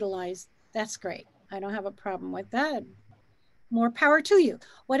utilize, that's great. I don't have a problem with that. More power to you.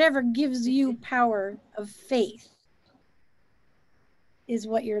 Whatever gives you power of faith is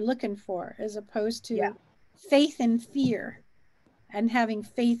what you're looking for, as opposed Yeah. to faith in fear and having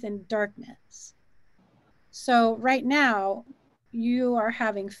faith in darkness. So, right now, you are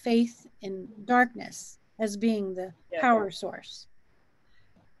having faith in darkness as being the Yeah. power source.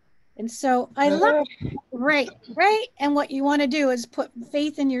 And so I love right, right. And what you want to do is put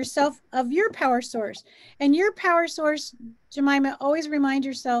faith in yourself of your power source. And your power source, Jemima, always remind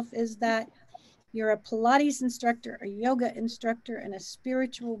yourself is that you're a Pilates instructor, a yoga instructor, and a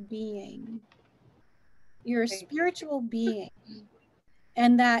spiritual being. You're a Thank you. spiritual being,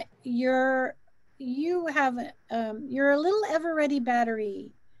 and that you have you're a little ever ready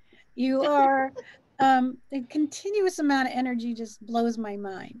battery. You are the continuous amount of energy just blows my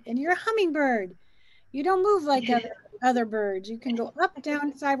mind. And you're a hummingbird. You don't move like other birds. You can go up,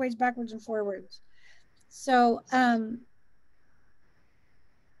 down, sideways, backwards, and forwards. So,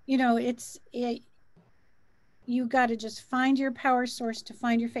 you got to just find your power source to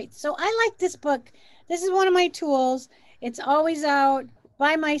find your faith. So I like this book. This is one of my tools. It's always out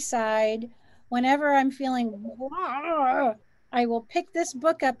by my side. Whenever I'm feeling, I will pick this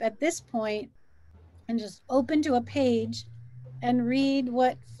book up at this point and just open to a page and read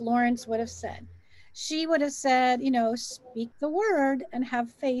what Florence would have said. She would have said, speak the word and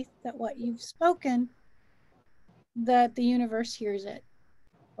have faith that what you've spoken, that the universe hears it,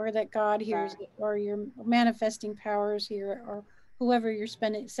 or that God hears it, or your manifesting powers here, or whoever you're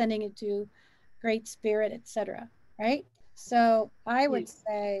sending it to, Great Spirit, etc. Right? So I would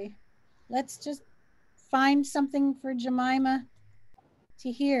say, let's just find something for Jemima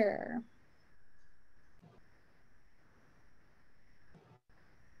to hear.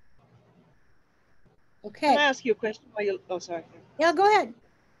 Can Okay. I ask you a question? Oh, sorry. Yeah, go ahead.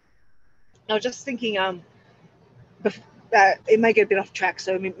 I was just thinking, it may get a bit off track,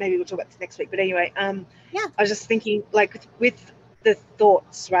 so maybe we'll talk about this next week. But anyway, Yeah. I was just thinking, like with the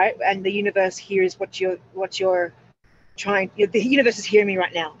thoughts, right? And the universe hears what you're trying. The universe is hearing me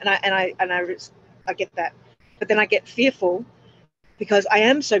right now, and I get that. But then I get fearful because I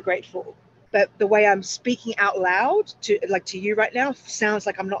am so grateful. But the way I'm speaking out loud to you right now sounds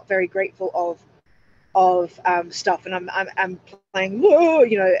like I'm not very grateful of stuff, and I'm playing,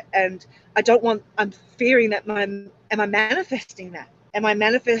 and I don't want. I'm fearing that am I manifesting that? Am I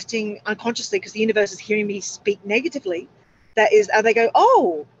manifesting unconsciously because the universe is hearing me speak negatively? That is, and they go,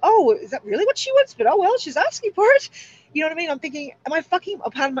 oh, is that really what she wants? But oh well, she's asking for it. You know what I mean? I'm thinking, am I fucking?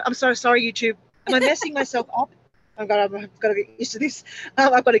 I'm sorry, YouTube. Am I messing myself up? I've got to get used to this.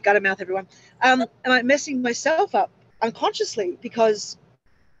 I've got a gutter mouth, everyone. Am I messing myself up unconsciously because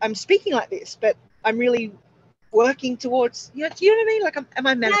I'm speaking like this, but I'm really working towards, do you know what I mean? Like, am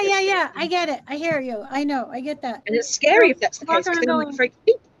I manifesting? Yeah. I get it. I hear you. I know. I get that. And it's scary if that's the case, because then I'm Going, afraid.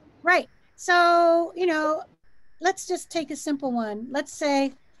 right. So, let's just take a simple one. Let's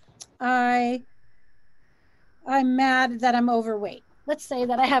say I'm mad that I'm overweight. Let's say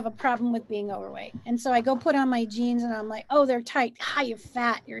that I have a problem with being overweight. And so I go put on my jeans and I'm like, oh, they're tight. Hi, you're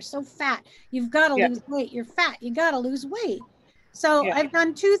fat. You're so fat. You've got to lose weight. You're fat. You got to lose weight. So I've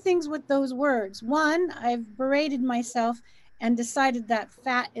done two things with those words. One, I've berated myself and decided that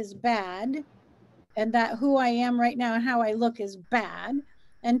fat is bad and that who I am right now and how I look is bad.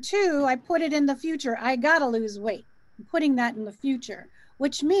 And two, I put it in the future. I got to lose weight. I'm putting that in the future,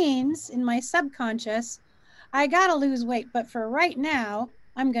 which means in my subconscious, I got to lose weight. But for right now,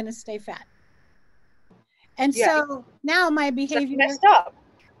 I'm going to stay fat. And so now my behavior. Messed up.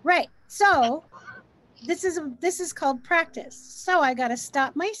 Right. So this is called practice. So I got to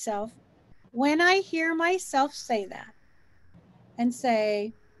stop myself when I hear myself say that and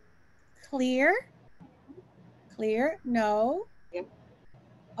say, clear, clear, no. Yep.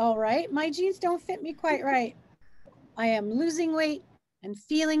 All right, my jeans don't fit me quite right. I am losing weight and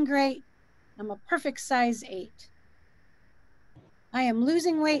feeling great. I'm a perfect size 8. I am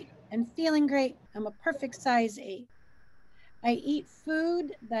losing weight and feeling great. I'm a perfect size 8. I eat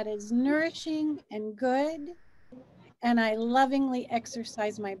food that is nourishing and good, and I lovingly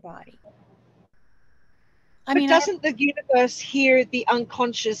exercise my body. I But mean, doesn't the universe hear the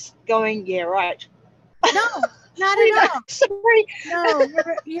unconscious going, yeah, right? no, not You at know, all. sorry. No,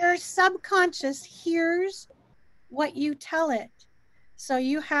 your subconscious hears what you tell it. So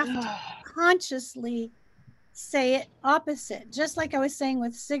you have to consciously say it opposite. Just like I was saying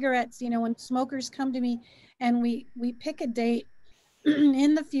with cigarettes, you know, when smokers come to me and we pick a date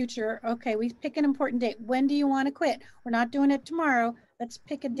in the future. Okay, we pick an important date. When do you want to quit? We're not doing it tomorrow. Let's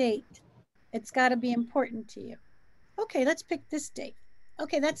pick a date. It's got to be important to you. Okay, let's pick this date.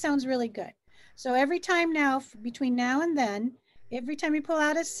 Okay, that sounds really good. So every time now, between now and then, every time you pull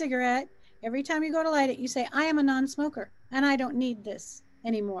out a cigarette, every time you go to light it, you say, I am a non-smoker and I don't need this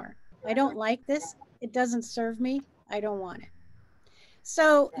anymore. I don't like this. It doesn't serve me. I don't want it.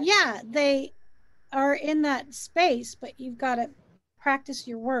 So yeah, they are in that space, but you've got to practice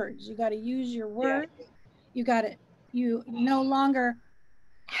your words. You got to use your Yeah. words. You no longer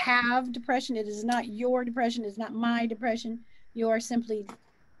have depression. It is not your depression. It's not my depression. You are simply,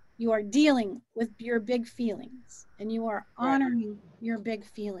 you are dealing with your big feelings and you are Right. honoring your big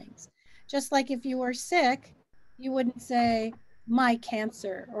feelings. Just like if you were sick, you wouldn't say my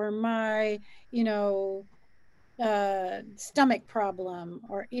cancer or my, you know, stomach problem,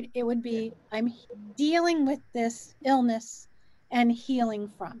 or it would be, I'm dealing with this illness and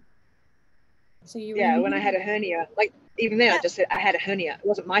healing from. So you Yeah, when I had remove, a hernia, like even then I yeah, just said I had a hernia. It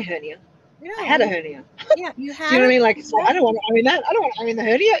wasn't my hernia. I no, had a hernia. yeah, you Do you had know what I it, mean? Like, it's like, right? I don't want to own that. I don't want to own the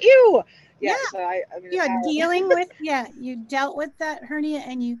hernia. Ew. Yeah, Yeah. So I mean, yeah, how, dealing with, yeah, you dealt with that hernia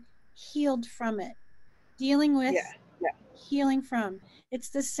and you healed from it. Dealing with, yeah, yeah, healing from. It's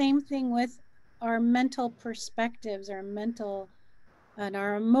the same thing with our mental perspectives, our mental and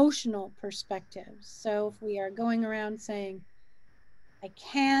our emotional perspectives. So if we are going around saying, I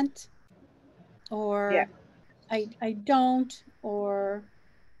can't, yeah. or I don't, or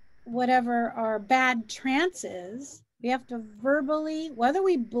whatever our bad trance is, we have to verbally, whether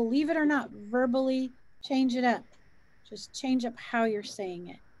we believe it or not, verbally change it up. Just change up how you're saying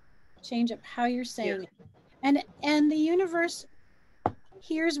it. Change up how you're Yeah. saying it. And the universe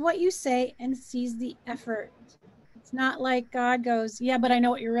hears what you say and sees the effort. It's not like God goes, yeah, but I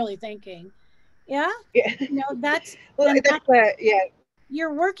know what you're really thinking. Yeah, Yeah. you know, that's, Well, then that's that where, yeah.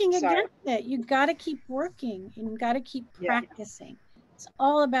 you're working Sorry. against it. You got to keep working and you got to keep Yeah. practicing. It's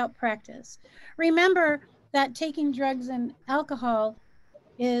all about practice. Remember that taking drugs and alcohol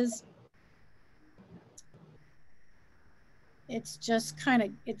is, it's just kind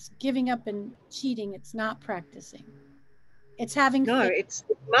of, it's giving up and cheating. It's not practicing. It's having No, faith.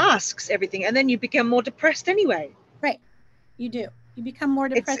 it masks everything, and then you become more depressed anyway. Right. You do. You become more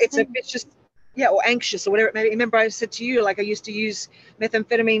It's depressed. it's a it's just, yeah, or anxious or whatever it may be. Remember, I said to you, like, I used to use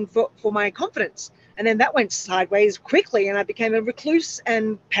methamphetamine for my confidence, and then that went sideways quickly, and I became a recluse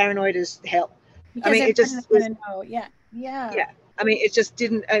and paranoid as hell. I Because mean, it everybody's just going was, to know. Yeah. Yeah. yeah. I mean, it just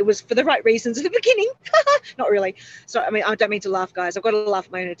didn't. It was for the right reasons at the beginning, not really. So, I mean, I don't mean to laugh, guys. I've got to laugh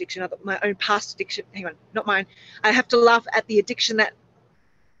at my own addiction, my own past addiction. Hang on, not mine. I have to laugh at the addiction that,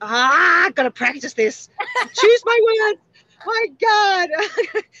 I've got to practice this. Choose my words. My God.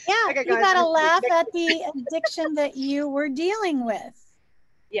 Yeah. Okay, You guys. got to laugh at the addiction that you were dealing with.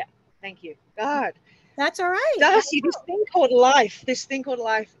 Yeah, thank you. God. That's all right. Darcy, this thing called life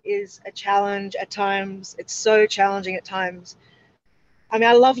is a challenge at times. It's so challenging at times. I mean,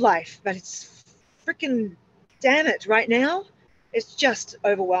 I love life, but it's freaking, damn it, right now, it's just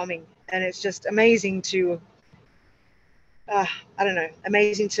overwhelming. And it's just amazing to, I don't know,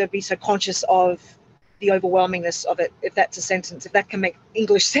 amazing to be so conscious of the overwhelmingness of it, if that's a sentence, if that can make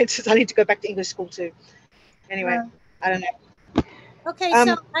English sense. I need to go back to English school too. Anyway, I don't know. Okay,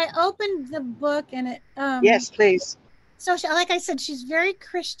 so I opened the book and it Yes, please. so she, like I said, she's very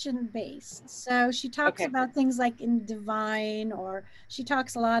Christian based. So she talks Okay. about things like in divine, or she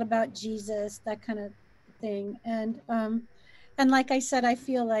talks a lot about Jesus, that kind of thing. And like I said, I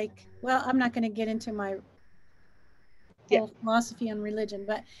feel like, well, I'm not going to get into my Yeah. whole philosophy on religion,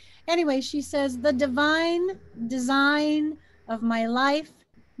 but anyway, she says the divine design of my life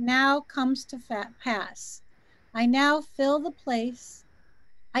now comes to pass. I now fill the place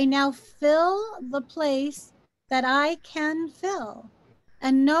I now fill the place that I can fill,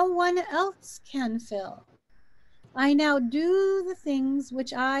 and no one else can fill. I now do the things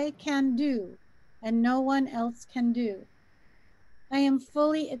which I can do, and no one else can do. I am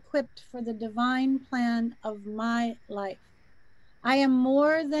fully equipped for the divine plan of my life. I am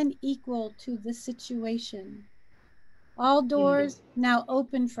more than equal to the situation. All doors now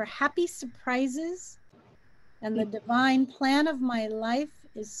open for happy surprises, and the divine plan of my life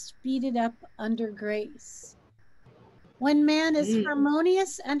is speeded up under grace. When man is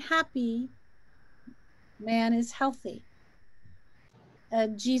harmonious and happy, man is healthy.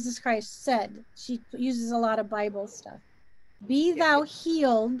 Jesus Christ said, she uses a lot of Bible stuff. Be thou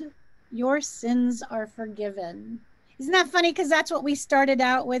healed, your sins are forgiven. Isn't that funny? Because that's what we started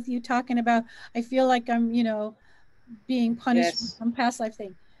out with, you talking about, I feel like I'm, being punished for some past life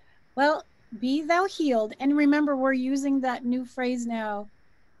thing. Well, be thou healed. And remember, we're using that new phrase now.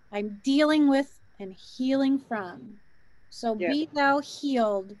 I'm dealing with and healing from. So be thou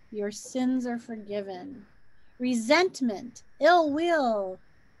healed, your sins are forgiven. Resentment, ill will,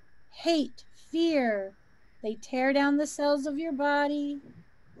 hate, fear, they tear down the cells of your body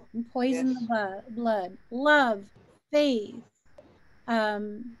and poison the blood. Love, faith,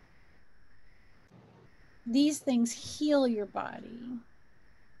 these things heal your body,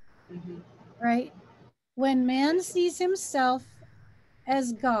 right? When man sees himself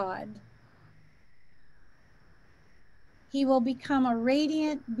as God, he will become a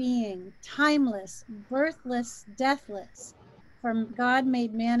radiant being, timeless, birthless, deathless. For God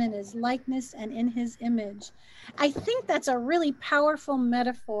made man in his likeness and in his image. I think that's a really powerful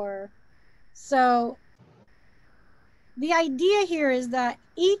metaphor. So the idea here is that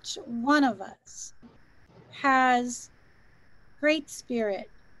each one of us has Great Spirit,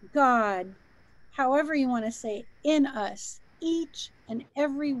 God, however you want to say, in us. Each and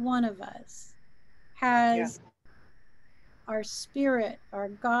every one of us has our spirit, our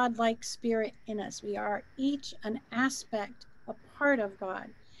God-like spirit in us. We are each an aspect, a part of God.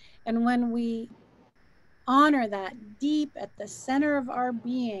 And when we honor that deep at the center of our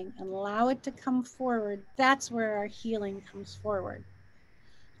being and allow it to come forward, that's where our healing comes forward.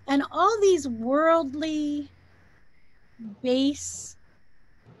 And all these worldly base,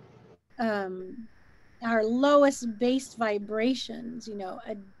 our lowest base vibrations,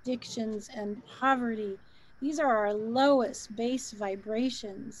 addictions and poverty, these are our lowest base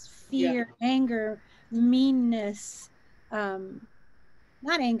vibrations. Fear, anger, meanness,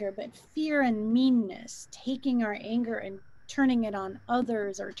 not anger, but fear and meanness, taking our anger and turning it on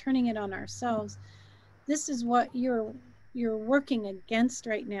others or turning it on ourselves. This is what you're working against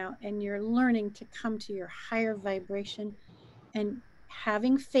right now, and you're learning to come to your higher vibration and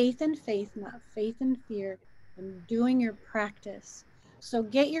having faith in faith, not faith in fear, and doing your practice. So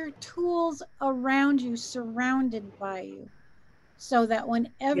get your tools around you, surrounded by you, so that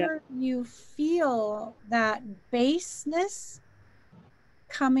whenever you feel that baseness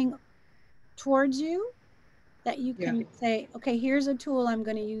coming towards you, that you can say, okay, here's a tool I'm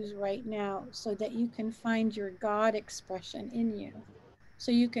going to use right now, so that you can find your God expression in you.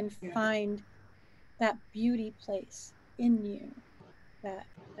 So you can find that beauty place in you, that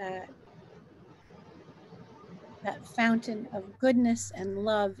fountain of goodness and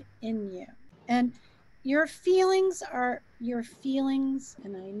love in you. And your feelings are your feelings,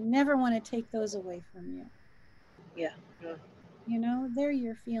 and I never want to take those away from you. They're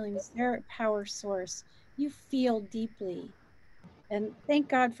your feelings, they're a power source. You feel deeply, and thank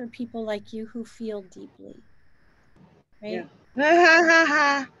God for people like you who feel deeply, right?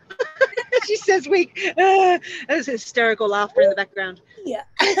 She says weak. There's hysterical laughter in the background. Yeah.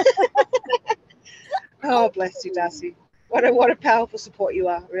 Oh, bless you, Darcy. What a powerful support you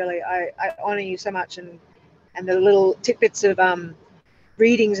are, really. I honor you so much, and the little tidbits of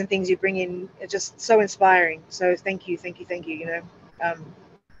readings and things you bring in are just so inspiring. So thank you.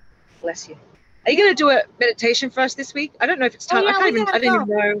 Bless you. Are you going to do a meditation for us this week? I don't know if it's time. Yeah, I didn't even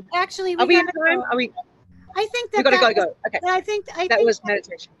know. Actually, are we in time? Are we? I think we gotta go. Okay. I think that was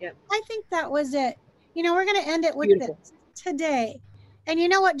meditation. Yeah. I think that was it. We're going to end it with Beautiful. this today. And you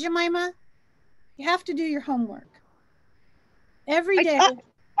know what, Jemima? You have to do your homework every day.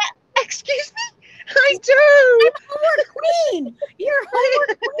 Excuse me? I do. I'm homework queen. You're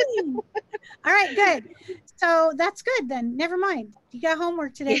homework queen. All right, good. So that's good then. Never mind. You got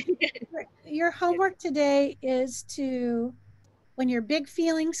homework today. Your homework today is to, when your big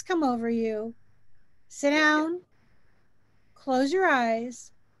feelings come over you, sit down, close your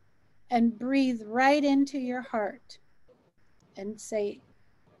eyes, and breathe right into your heart and say,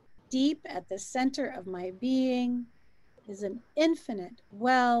 deep at the center of my being is an infinite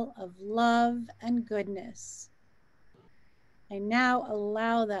well of love and goodness. I now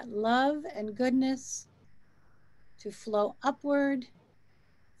allow that love and goodness to flow upward,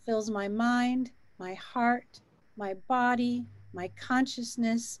 fills my mind, my heart, my body, my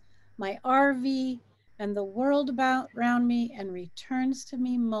consciousness, my RV, and the world around me, and returns to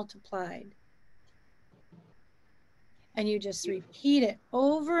me multiplied. And you just repeat it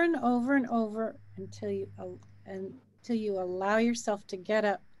over and over and over until you allow yourself to get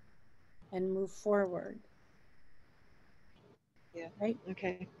up and move forward. Yeah. Right?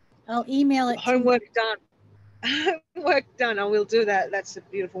 Okay. I'll email it. Homework done. Homework done. I will do that. That's a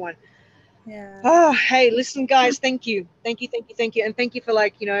beautiful one. Yeah. Oh, hey, listen, guys, thank you. Thank you. And thank you for,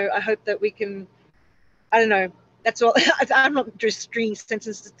 like, you know, I hope that we can, I don't know, that's all. I'm not just stringing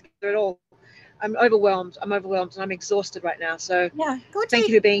sentences together at all. I'm overwhelmed and I'm exhausted right now. So yeah, thank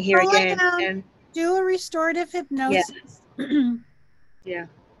you for being here again. And do a restorative hypnosis. Yeah.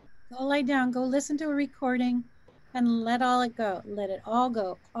 Go lie down, go listen to a recording and let all it go. Let it all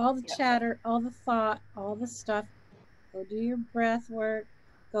go. All the chatter, all the thought, all the stuff. Go do your breath work.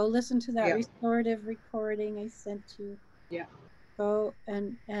 Go listen to that restorative recording I sent you. Yeah. Go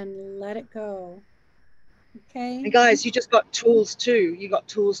and let it go. Okay. And guys, you just got tools too. You got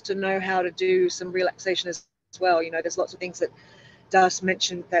tools to know how to do some relaxation as well. You know, there's lots of things that Darcy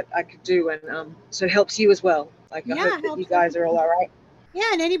mentioned that I could do, and so it helps you as well. Like, I hope that you guys are all right.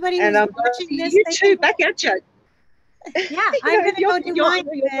 Yeah, and anybody who's watching this, you too, back at you. Yeah, I'm gonna go do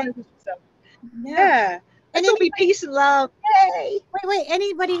mine. Yeah. And it'll be peace and love. Yay! Wait.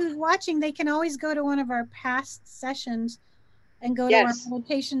 Anybody who's watching, they can always go to one of our past sessions and go to our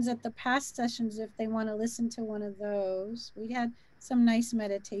meditations at the past sessions if they want to listen to one of those. We had some nice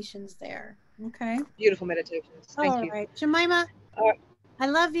meditations there. Okay. Beautiful meditations. Thank you. All right, Jemima. All right. I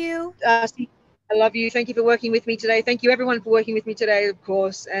love you. I love you. Thank you for working with me today. Thank you, everyone, for working with me today, of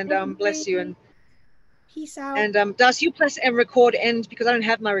course. And bless you. And peace out. And Darcy, you press and record end because I don't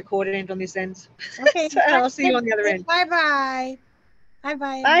have my record end on this end. Okay. So I'll see you on the other end. Bye-bye.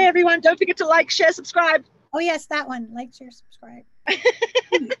 Bye-bye. Bye, everyone. Don't forget to like, share, subscribe. Oh, yes, that one. Like, share, subscribe.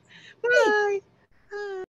 Bye. Bye.